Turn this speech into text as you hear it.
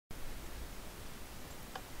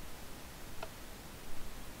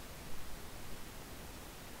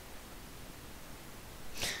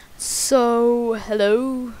So,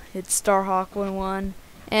 hello, it's Starhawk11,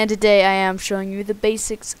 and today I am showing you the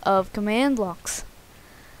basics of command blocks.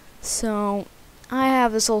 So, I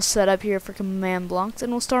have this whole setup here for command blocks,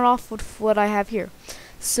 and we'll start off with what I have here.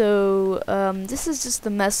 So, this is just the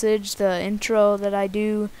message, the intro that I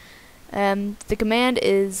do. The command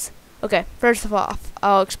is, okay, first of all,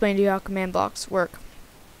 I'll explain to you how command blocks work.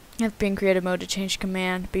 You have to be in creative mode to change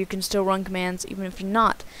command, but you can still run commands even if you're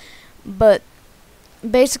not. But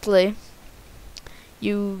basically,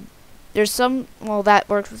 there's some, well, that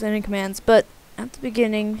works with any commands, but at the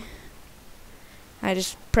beginning, I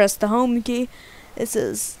just press the home key. It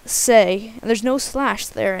says say, and there's no slash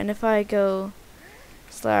there, and if I go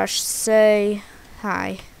slash say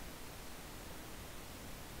hi,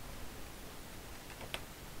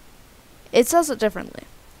 it says it differently,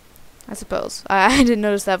 I suppose. I didn't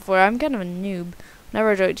notice that before. I'm kind of a noob. Whenever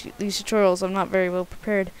I do these tutorials, I'm not very well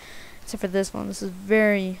prepared. Except for this one, this is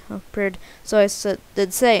very prepared. So I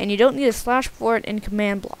did say, and you don't need a slash for it in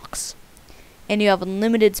command blocks, and you have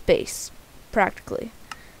unlimited space, practically.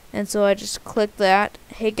 And so I just click that.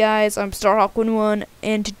 Hey guys, I'm Starhawk11,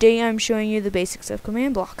 and today I'm showing you the basics of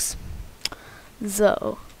command blocks.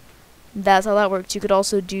 So that's how that works. You could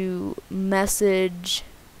also do message.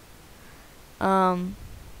 I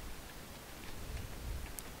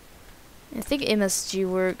think MSG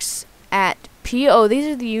works at P. Oh, these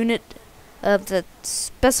are the unit of the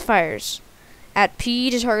specifiers. At P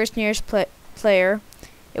to target nearest player,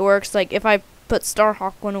 it works like if I put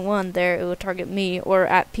Starhawk101 there, it would target me, or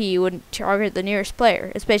at P, it would target the nearest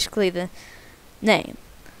player. It's basically the name.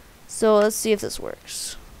 So let's see if this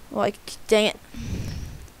works. Like, dang it.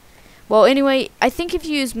 Well, anyway, I think if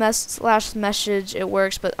you use slash message, it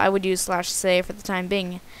works, but I would use slash say for the time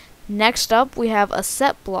being. Next up, we have a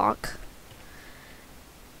set block,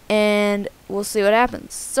 and we'll see what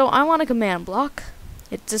happens. So I want a command block.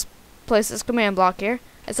 It just places command block here.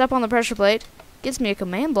 It's up on the pressure plate. Gives me a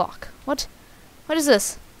command block. What? What is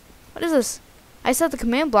this? What is this? I set the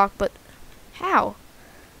command block, but how?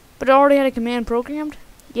 But it already had a command programmed?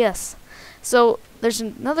 Yes. So there's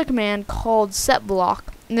another command called set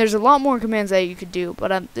block, and there's a lot more commands that you could do,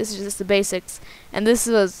 but this is just the basics. And I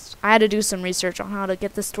had to do some research on how to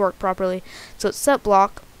get this to work properly. So it's set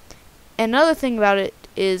block. And another thing about it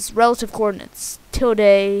is relative coordinates.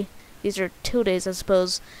 Tilde, these are tildes, I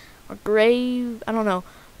suppose, or grave, I don't know,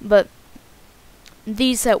 but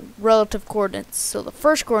these set relative coordinates. So the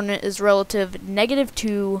first coordinate is relative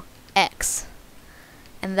 -2 x,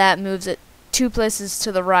 and that moves it 2 places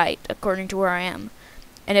to the right according to where I am.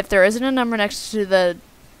 And if there isn't a number next to the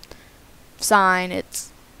sign, it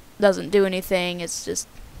doesn't do anything. It's just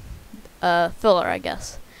a filler, I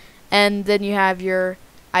guess. And then you have your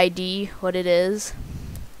ID, what it is.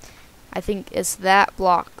 I think it's that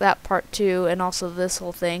block, that part too, and also this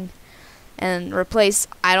whole thing. And replace,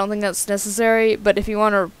 I don't think that's necessary, but if you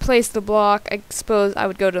want to replace the block, I suppose I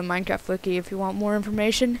would go to the Minecraft wiki if you want more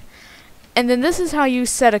information. And then this is how you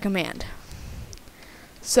set a command.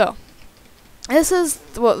 So, this is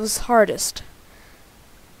what was hardest.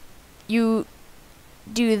 You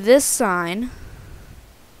do this sign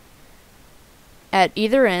at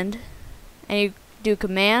either end, and you do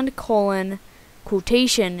command :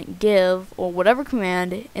 quotation give, or whatever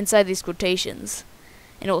command inside these quotations,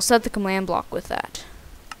 and it will set the command block with that.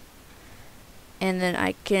 And then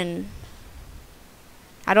I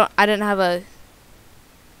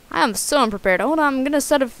am so unprepared. Hold on, I'm gonna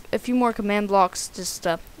set a few more command blocks just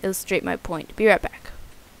to illustrate my point. Be right back.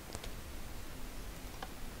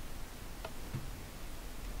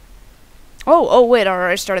 Oh wait, I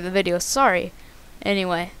already started the video, sorry.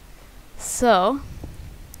 Anyway, so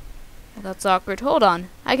that's awkward. Hold on,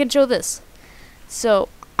 I can show this. So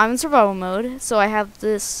I'm in survival mode, so I have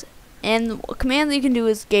this, and a command that you can do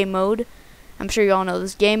is game mode. I'm sure you all know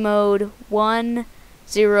this. Game mode 1,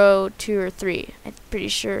 0, 2, or 3. I'm pretty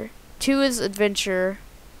sure 2 is adventure.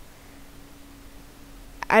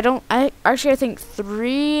 I think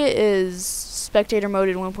 3 is spectator mode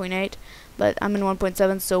in 1.8, but I'm in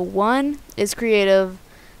 1.7, so 1 is creative,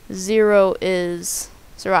 0 is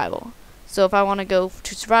survival. So if I want to go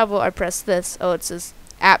to survival, I press this. Oh, it says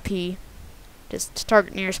at P, just to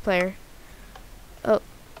target nearest player. Oh,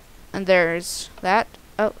 and there's that.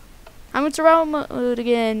 Oh, I'm in survival mode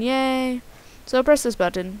again, yay. So I press this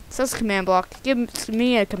button. It says command block. Gives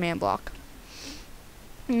me a command block.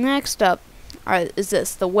 Next up, alright, is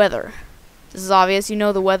this, the weather. This is obvious. You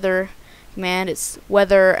know the weather command. It's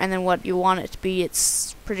weather, and then what you want it to be.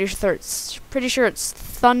 It's pretty sure it's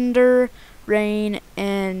thunder, rain,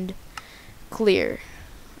 and clear.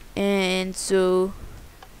 And so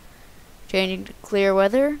Changing to clear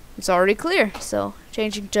weather, it's already clear. So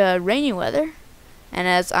changing to rainy weather, and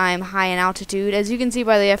as I'm high in altitude, as you can see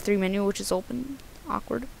by the F3 menu, which is open,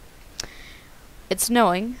 awkward, it's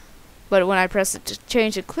snowing. But when I press it to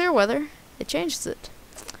change to clear weather, it changes it.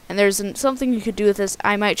 And there's something you could do with this.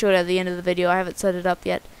 I might show it at the end of the video. I haven't set it up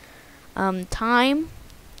yet. Time,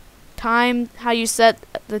 how you set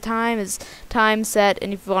the time is time set,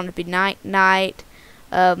 and if you want it to be night,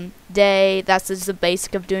 day, that's just the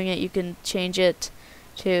basic of doing it. You can change it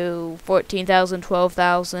to 14,000,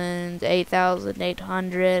 12,000,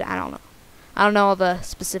 8,800. I don't know. I don't know all the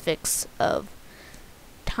specifics of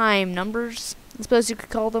time numbers, I suppose you could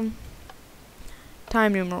call them.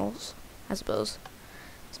 Time numerals, I suppose.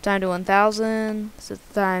 It's time to 1,000. So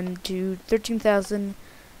it's time to 13,000.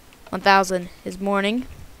 1,000 is morning.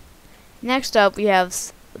 Next up, we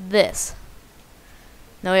have this.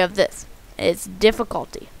 Now we have this. It's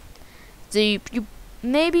difficulty. So you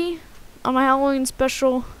maybe on my Halloween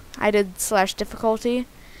special, I did /difficulty.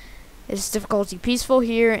 It's difficulty peaceful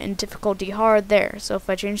here and difficulty hard there. So if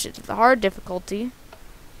I change it to the hard difficulty,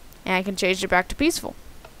 and I can change it back to peaceful.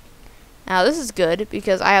 Now this is good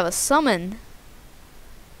because I have a summon.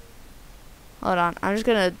 Hold on, I'm just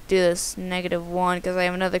gonna do this -1 because I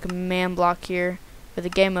have another command block here for the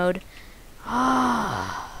game mode.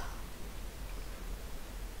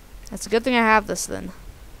 That's a good thing I have this then.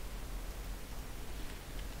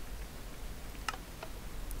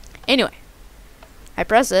 Anyway, I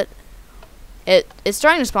press it. It's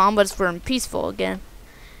trying to spawn, but it's for peaceful again.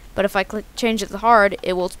 But if I change it to hard,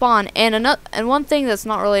 it will spawn. And one thing that's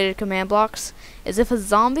not related to command blocks is if a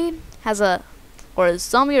zombie or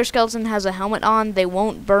skeleton has a helmet on, they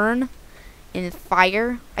won't burn in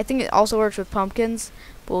fire. I think it also works with pumpkins,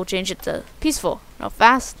 but we'll change it to peaceful real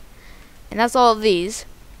fast. And that's all of these.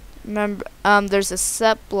 Remember, there's a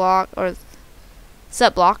set block, and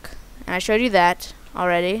I showed you that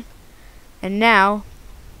already. And now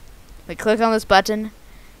we click on this button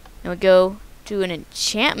and we go to an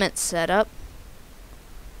enchantment setup.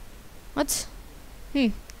 What?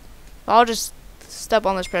 I'll just step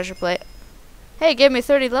on this pressure plate. Hey, give me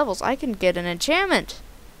 30 levels. I can get an enchantment.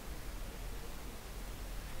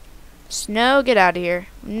 Snow, get out of here.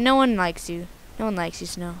 No one likes you. No one likes you,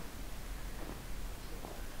 Snow.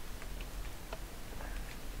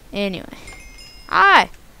 Anyway. Hi!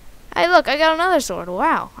 Hey, look, I got another sword.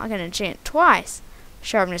 Wow, I can enchant twice.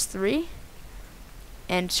 Sharpness 3.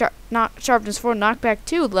 And sharpness 4, knockback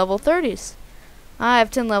 2, level 30s. I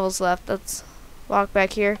have 10 levels left. Let's walk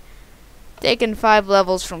back here. Taking 5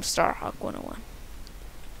 levels from Starhawk 101.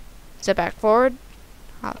 Step back forward.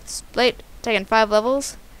 I'll split. Taking 5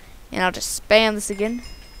 levels. And I'll just spam this again.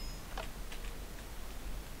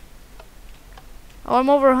 Oh, I'm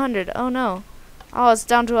over 100. Oh, no. Oh, it's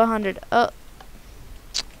down to 100. Oh.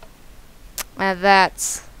 And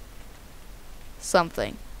that's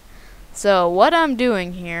something. So, what I'm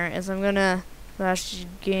doing here is I'm gonna flash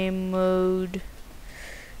game mode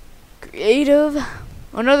creative.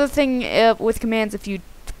 Another thing with commands, if you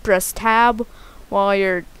press tab while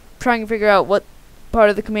you're trying to figure out what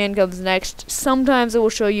part of the command comes next, sometimes it will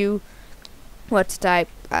show you what to type.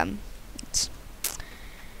 And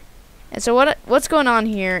so what's going on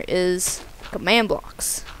here is command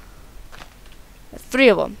blocks. 3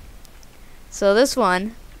 of them. So this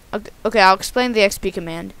one, okay, I'll explain the XP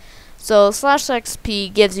command. So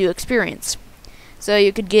 /XP gives you experience. So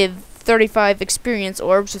you could give 35 experience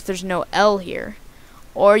orbs if there's no L here.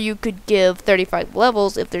 Or you could give 35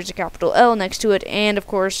 levels if there's a capital L next to it, and of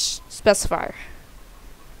course, specifier.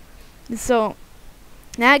 So,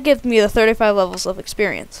 that gives me the 35 levels of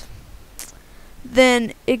experience.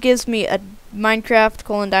 Then, it gives me a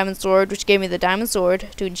Minecraft diamond sword, which gave me the diamond sword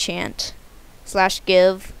to enchant.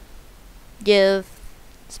 /give,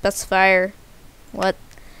 specifier, what?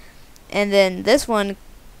 And then this one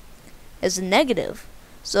is a negative.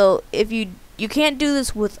 So, if you can't do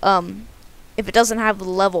this with, if it doesn't have a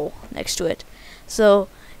level next to it. So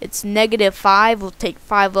it's -5 will take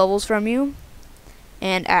 5 levels from you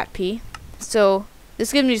and at P. So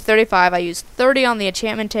this gives me 35. I use 30 on the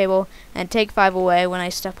enchantment table and take 5 away when I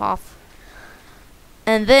step off.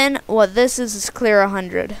 And then what this is clear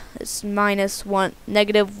 100. It's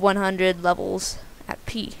 -100 levels at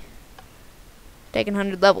P. Taking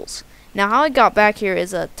 100 levels. Now how I got back here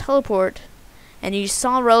is a teleport, and you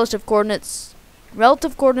saw relative coordinates.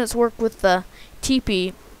 Relative coordinates work with the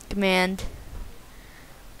TP command,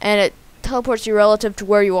 and it teleports you relative to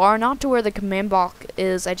where you are, not to where the command block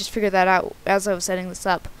is. I just figured that out as I was setting this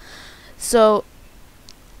up. So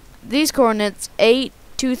these coordinates 8,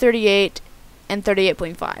 238, and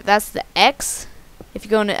 38.5. That's the X. If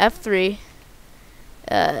you go into F3,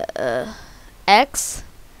 X,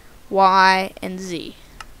 Y, and Z.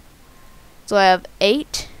 So I have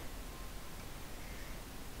 8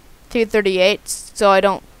 through 38, so I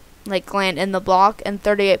don't like land in the block, and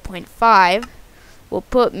 38.5 will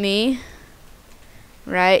put me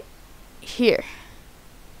right here,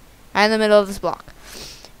 right in the middle of this block.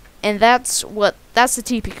 And that's the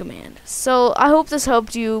TP command. So I hope this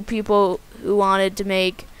helped you people who wanted to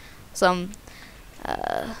make some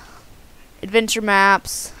adventure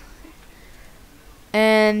maps.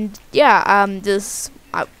 And yeah,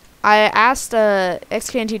 I asked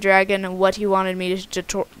XKNT Dragon what he wanted me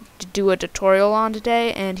to do a tutorial on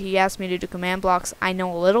today, and he asked me to do command blocks. I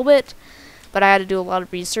know a little bit, but I had to do a lot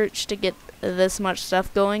of research to get this much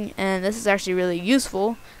stuff going, and this is actually really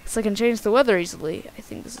useful because I can change the weather easily. I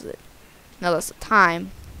think this is it. No, that's the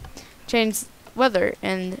time. Change weather,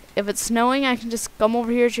 and if it's snowing, I can just come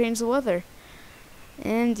over here, change the weather.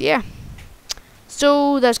 And yeah.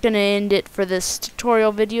 So that's gonna end it for this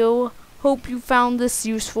tutorial video. Hope you found this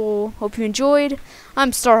useful. Hope you enjoyed.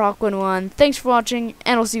 I'm Starhawk11. Thanks for watching,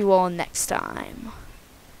 and I'll see you all next time.